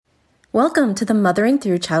Welcome to the Mothering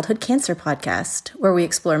Through Childhood Cancer podcast, where we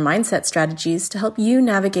explore mindset strategies to help you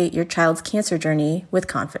navigate your child's cancer journey with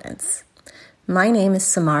confidence. My name is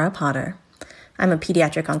Samara Potter. I'm a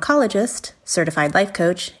pediatric oncologist, certified life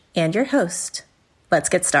coach, and your host. Let's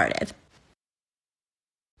get started.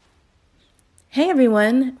 Hey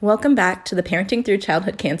everyone, welcome back to the Parenting Through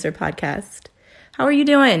Childhood Cancer podcast. How are you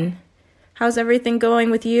doing? How's everything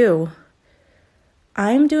going with you?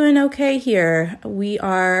 I'm doing okay here. We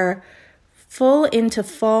are full into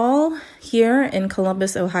fall here in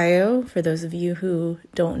Columbus, Ohio. For those of you who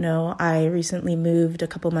don't know, I recently moved a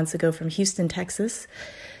couple months ago from Houston, Texas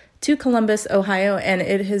to Columbus, Ohio, and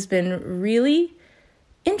it has been really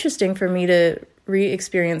interesting for me to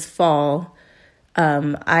re-experience fall.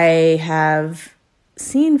 I have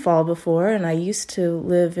seen fall before, and I used to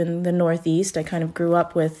live in the Northeast. I kind of grew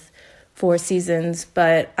up with 4 seasons,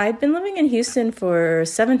 but I've been living in Houston for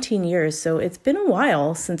 17 years, so it's been a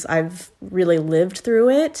while since I've really lived through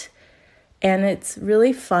it, and it's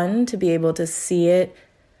really fun to be able to see it,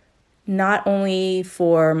 not only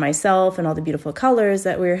for myself and all the beautiful colors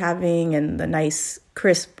that we're having and the nice,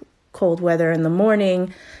 crisp, cold weather in the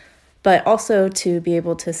morning, but also to be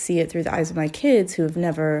able to see it through the eyes of my kids who have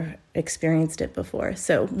never experienced it before.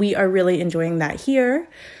 So we are really enjoying that here.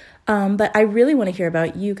 But I really want to hear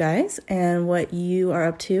about you guys and what you are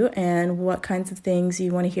up to and what kinds of things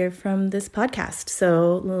you want to hear from this podcast.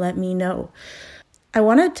 So let me know. I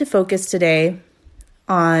wanted to focus today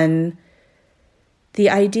on the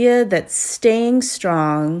idea that staying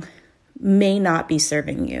strong may not be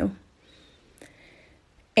serving you.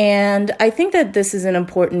 And I think that this is an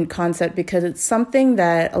important concept because it's something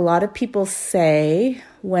that a lot of people say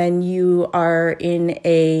when you are in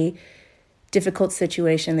a difficult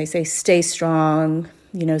situation. They say, stay strong,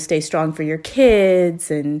 stay strong for your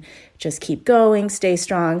kids and just keep going, stay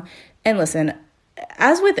strong. And listen,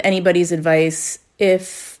 as with anybody's advice,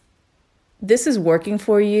 if this is working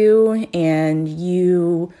for you and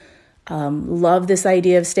you love this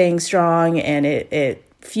idea of staying strong and it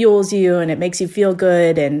fuels you and it makes you feel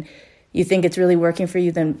good and you think it's really working for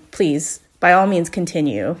you, then please, by all means,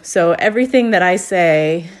 continue. So everything that I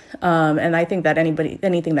say, and I think that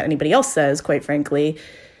anything that anybody else says, quite frankly,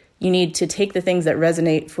 you need to take the things that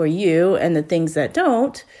resonate for you and the things that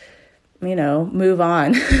don't, move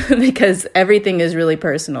on because everything is really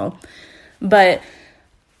personal. But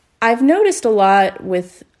I've noticed a lot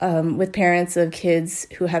with parents of kids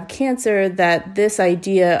who have cancer that this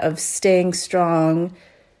idea of staying strong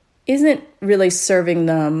isn't really serving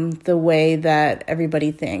them the way that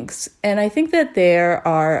everybody thinks. And I think that there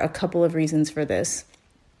are a couple of reasons for this.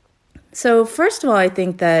 So first of all, I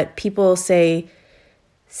think that people say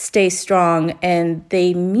stay strong and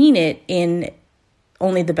they mean it in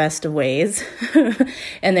only the best of ways.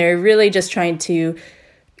 And they're really just trying to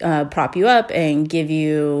prop you up and give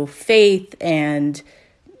you faith and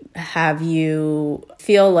have you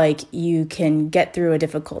feel like you can get through a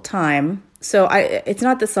difficult time. So it's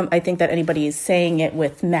not that I think that anybody is saying it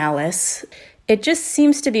with malice. It just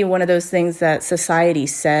seems to be one of those things that society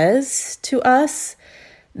says to us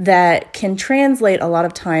that can translate a lot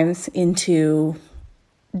of times into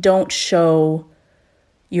don't show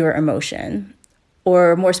your emotion,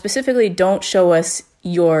 or more specifically, don't show us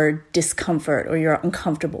your discomfort or your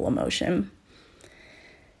uncomfortable emotion.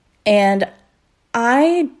 And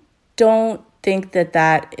I don't think that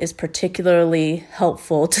that is particularly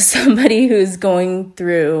helpful to somebody who's going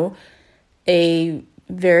through a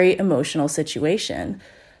very emotional situation,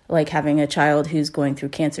 like having a child who's going through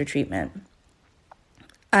cancer treatment.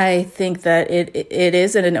 I think that it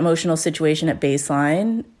is an emotional situation at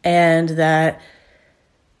baseline, and that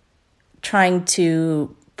trying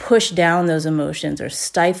to push down those emotions or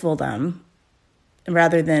stifle them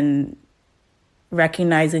rather than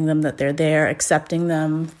recognizing them, that they're there, accepting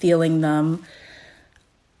them, feeling them,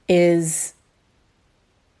 is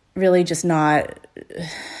really just not,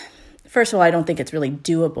 first of all, I don't think it's really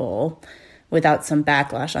doable without some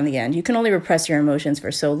backlash on the end. You can only repress your emotions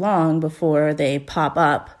for so long before they pop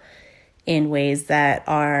up in ways that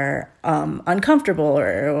are uncomfortable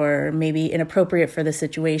or maybe inappropriate for the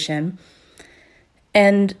situation.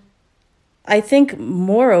 And I think,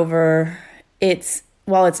 moreover,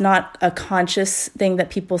 while it's not a conscious thing that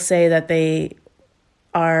people say that they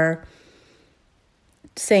are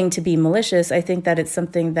saying to be malicious, I think that it's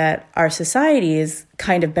something that our society is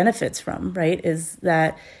kind of benefits from, right? Is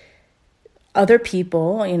that other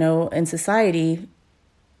people, in society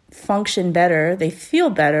function better, they feel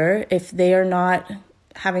better if they are not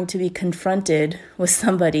having to be confronted with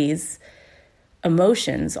somebody's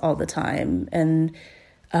emotions all the time. And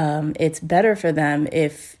It's better for them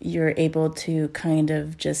if you're able to kind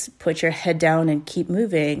of just put your head down and keep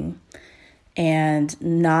moving and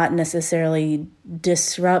not necessarily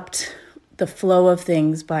disrupt the flow of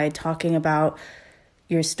things by talking about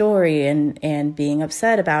your story and being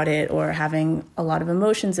upset about it or having a lot of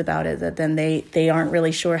emotions about it that then they aren't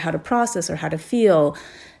really sure how to process or how to feel.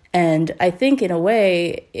 And I think in a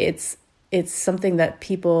way it's something that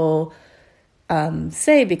people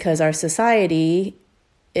say because our society,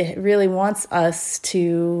 it really wants us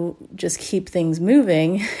to just keep things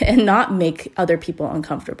moving and not make other people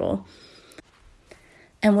uncomfortable.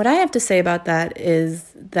 And what I have to say about that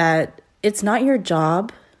is that it's not your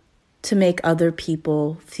job to make other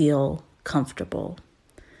people feel comfortable.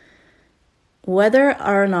 Whether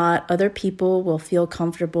or not other people will feel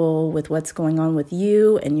comfortable with what's going on with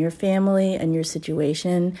you and your family and your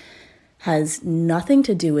situation has nothing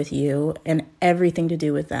to do with you and everything to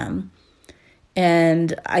do with them.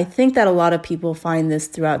 And I think that a lot of people find this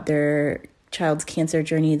throughout their child's cancer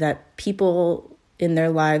journey, that people in their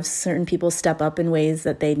lives, certain people step up in ways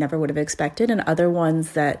that they never would have expected, and other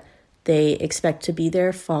ones that they expect to be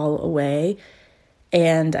there fall away.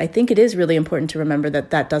 And I think it is really important to remember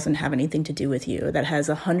that that doesn't have anything to do with you. That has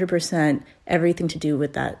 100% everything to do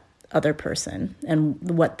with that other person and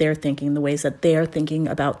what they're thinking, the ways that they're thinking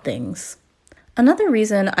about things. Another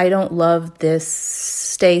reason I don't love this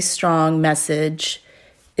stay strong message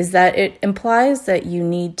is that it implies that you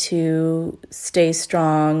need to stay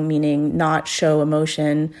strong, meaning not show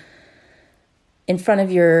emotion in front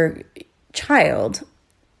of your child.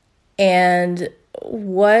 And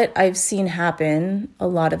what I've seen happen a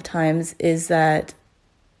lot of times is that,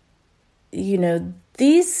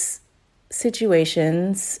 these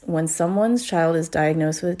situations, when someone's child is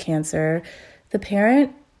diagnosed with cancer, the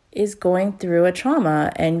parent is going through a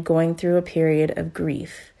trauma and going through a period of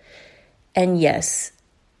grief. And yes,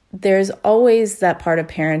 there's always that part of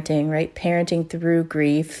parenting, right? Parenting through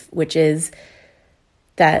grief, which is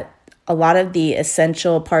that a lot of the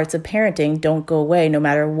essential parts of parenting don't go away no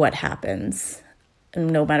matter what happens,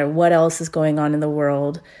 and no matter what else is going on in the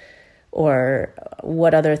world or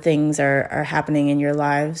what other things are happening in your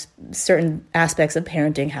lives. Certain aspects of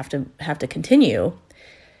parenting have to continue.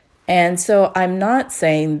 And so I'm not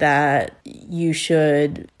saying that you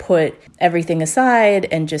should put everything aside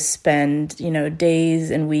and just spend,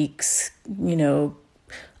 days and weeks,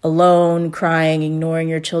 alone, crying, ignoring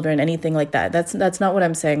your children, anything like that. That's not what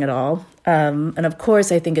I'm saying at all. And of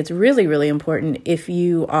course, I think it's really, really important if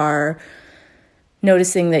you are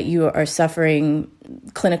noticing that you are suffering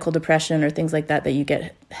clinical depression or things like that, that you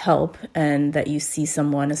get help and that you see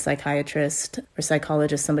someone, a psychiatrist or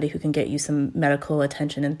psychologist, somebody who can get you some medical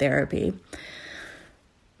attention and therapy.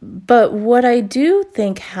 But what I do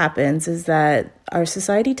think happens is that our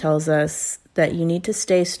society tells us that you need to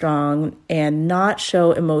stay strong and not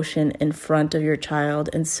show emotion in front of your child.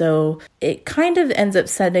 And so it kind of ends up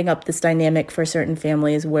setting up this dynamic for certain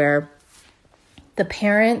families where the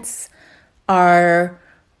parents are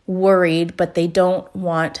worried, but they don't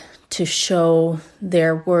want to show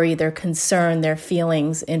their worry, their concern, their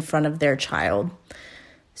feelings in front of their child.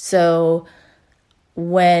 So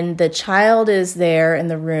when the child is there in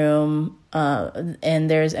the room and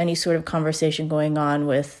there's any sort of conversation going on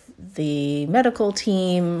with the medical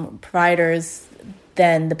team, providers,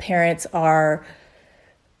 then the parents are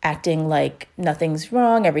acting like nothing's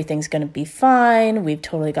wrong, everything's going to be fine, we've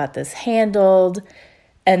totally got this handled.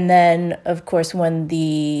 And then, of course, when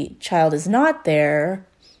the child is not there,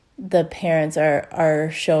 the parents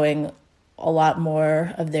are showing a lot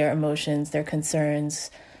more of their emotions, their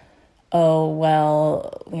concerns. Oh,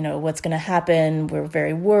 well, what's going to happen? We're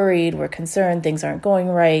very worried. We're concerned. Things aren't going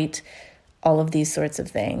right. All of these sorts of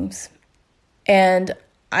things. And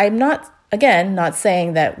I'm not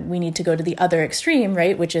saying that we need to go to the other extreme,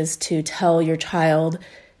 right? Which is to tell your child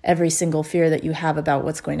every single fear that you have about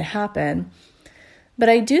what's going to happen. But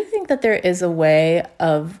I do think that there is a way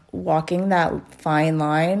of walking that fine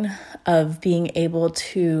line of being able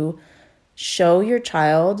to show your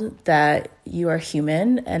child that you are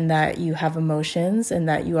human and that you have emotions and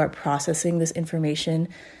that you are processing this information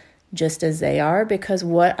just as they are. Because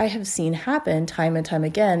what I have seen happen time and time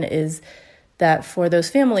again is that for those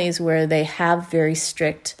families where they have very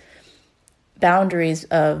strict boundaries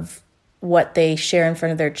of what they share in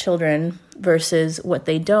front of their children versus what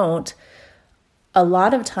they don't, a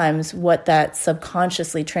lot of times what that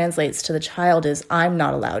subconsciously translates to the child is, I'm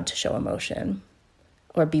not allowed to show emotion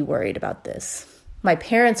or be worried about this. My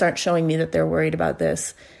parents aren't showing me that they're worried about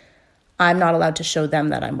this. I'm not allowed to show them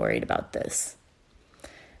that I'm worried about this.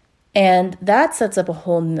 And that sets up a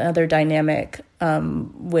whole nother dynamic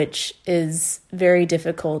which is very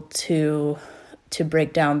difficult to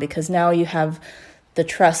break down, because now you have the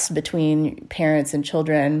trust between parents and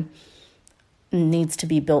children needs to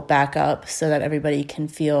be built back up so that everybody can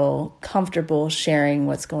feel comfortable sharing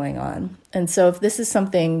what's going on. And so if this is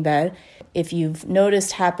something that if you've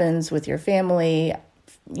noticed happens with your family,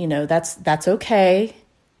 that's okay.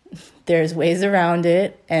 There's ways around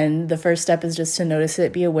it. And the first step is just to notice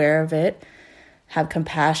it, be aware of it, have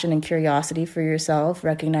compassion and curiosity for yourself,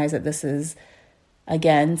 recognize that this is,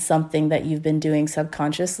 again, something that you've been doing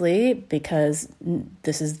subconsciously because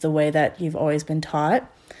this is the way that you've always been taught.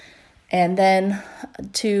 And then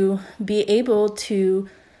to be able to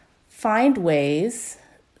find ways,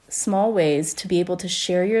 small ways, to be able to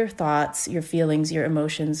share your thoughts, your feelings, your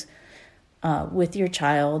emotions with your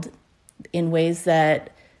child in ways that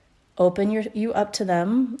open you up to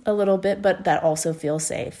them a little bit, but that also feel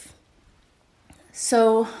safe.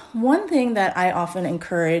 So one thing that I often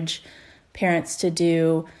encourage parents to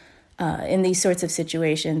do in these sorts of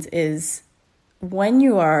situations is when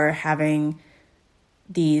you are having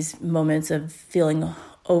these moments of feeling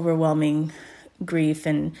overwhelming grief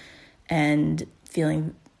and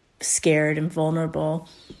feeling scared and vulnerable,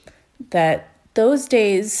 that those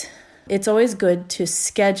days, it's always good to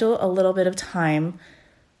schedule a little bit of time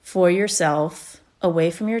for yourself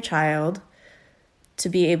away from your child to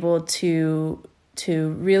be able to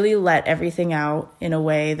really let everything out in a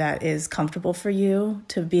way that is comfortable for you,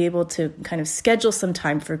 to be able to kind of schedule some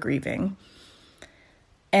time for grieving.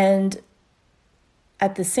 And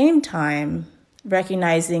at the same time,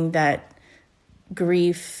 recognizing that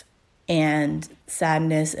grief and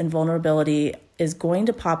sadness and vulnerability is going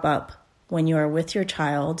to pop up when you are with your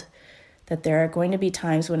child, that there are going to be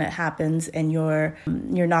times when it happens and you're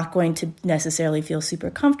not going to necessarily feel super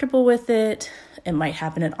comfortable with it. It might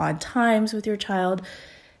happen at odd times with your child,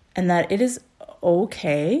 and that it is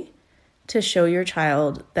okay to show your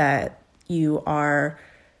child that you are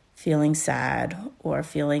feeling sad or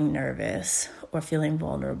feeling nervous or feeling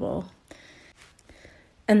vulnerable.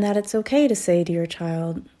 And that it's okay to say to your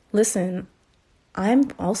child, listen, I'm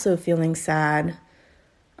also feeling sad.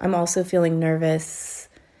 I'm also feeling nervous.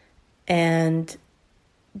 And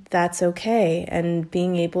that's okay. And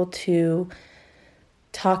being able to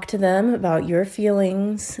talk to them about your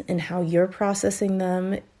feelings and how you're processing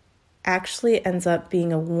them actually ends up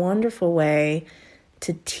being a wonderful way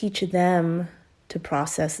to teach them to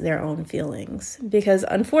process their own feelings. Because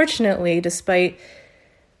unfortunately, despite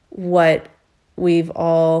what we've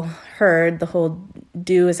all heard, the whole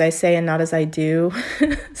do as I say and not as I do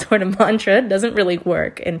sort of mantra doesn't really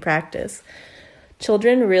work in practice.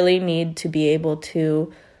 Children really need to be able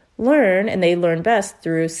to learn, and they learn best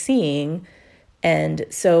through seeing. And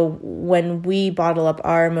so when we bottle up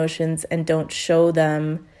our emotions and don't show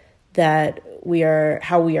them that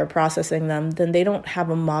how we are processing them, then they don't have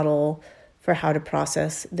a model for how to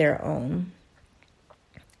process their own.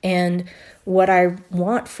 And what I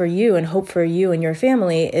want for you and hope for you and your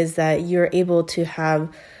family is that you're able to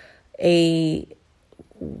have a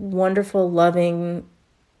wonderful, loving,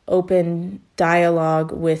 open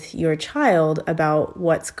dialogue with your child about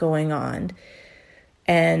what's going on,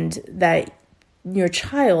 and that your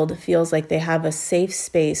child feels like they have a safe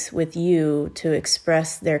space with you to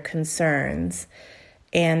express their concerns,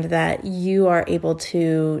 and that you are able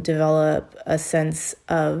to develop a sense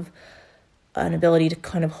of an ability to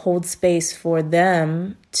kind of hold space for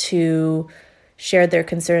them to share their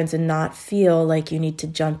concerns and not feel like you need to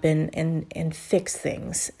jump in and fix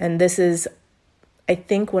things. And this is, I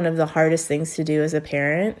think, one of the hardest things to do as a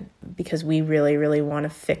parent, because we really, really want to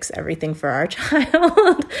fix everything for our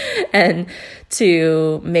child and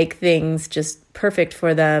to make things just perfect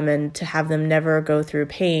for them and to have them never go through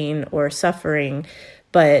pain or suffering.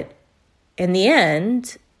 But in the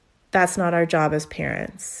end, that's not our job as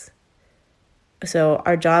parents. So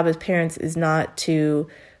our job as parents is not to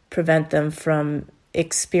prevent them from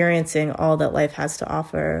experiencing all that life has to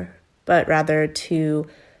offer, but rather to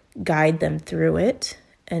guide them through it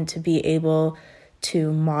and to be able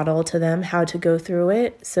to model to them how to go through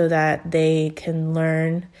it so that they can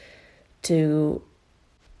learn to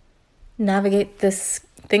navigate this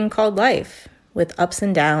thing called life with ups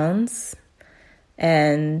and downs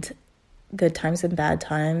and good times and bad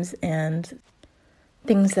times and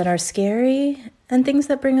things that are scary and things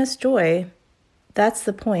that bring us joy. That's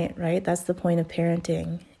the point, right? That's the point of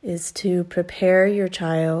parenting, is to prepare your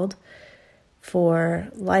child for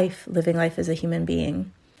life, living life as a human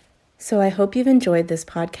being. So I hope you've enjoyed this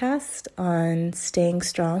podcast on staying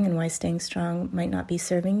strong and why staying strong might not be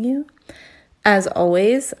serving you. As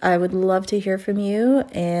always, I would love to hear from you,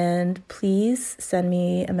 and please send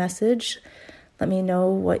me a message. Let me know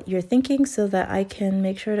what you're thinking so that I can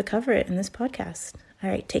make sure to cover it in this podcast. All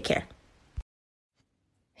right, take care.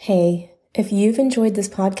 Hey, if you've enjoyed this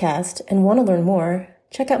podcast and want to learn more,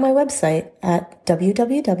 check out my website at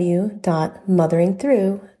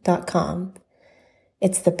www.motheringthrough.com.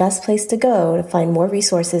 It's the best place to go to find more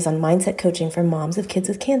resources on mindset coaching for moms of kids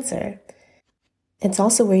with cancer. It's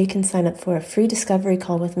also where you can sign up for a free discovery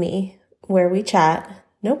call with me, where we chat,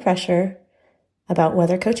 no pressure, about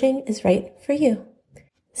whether coaching is right for you.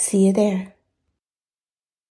 See you there.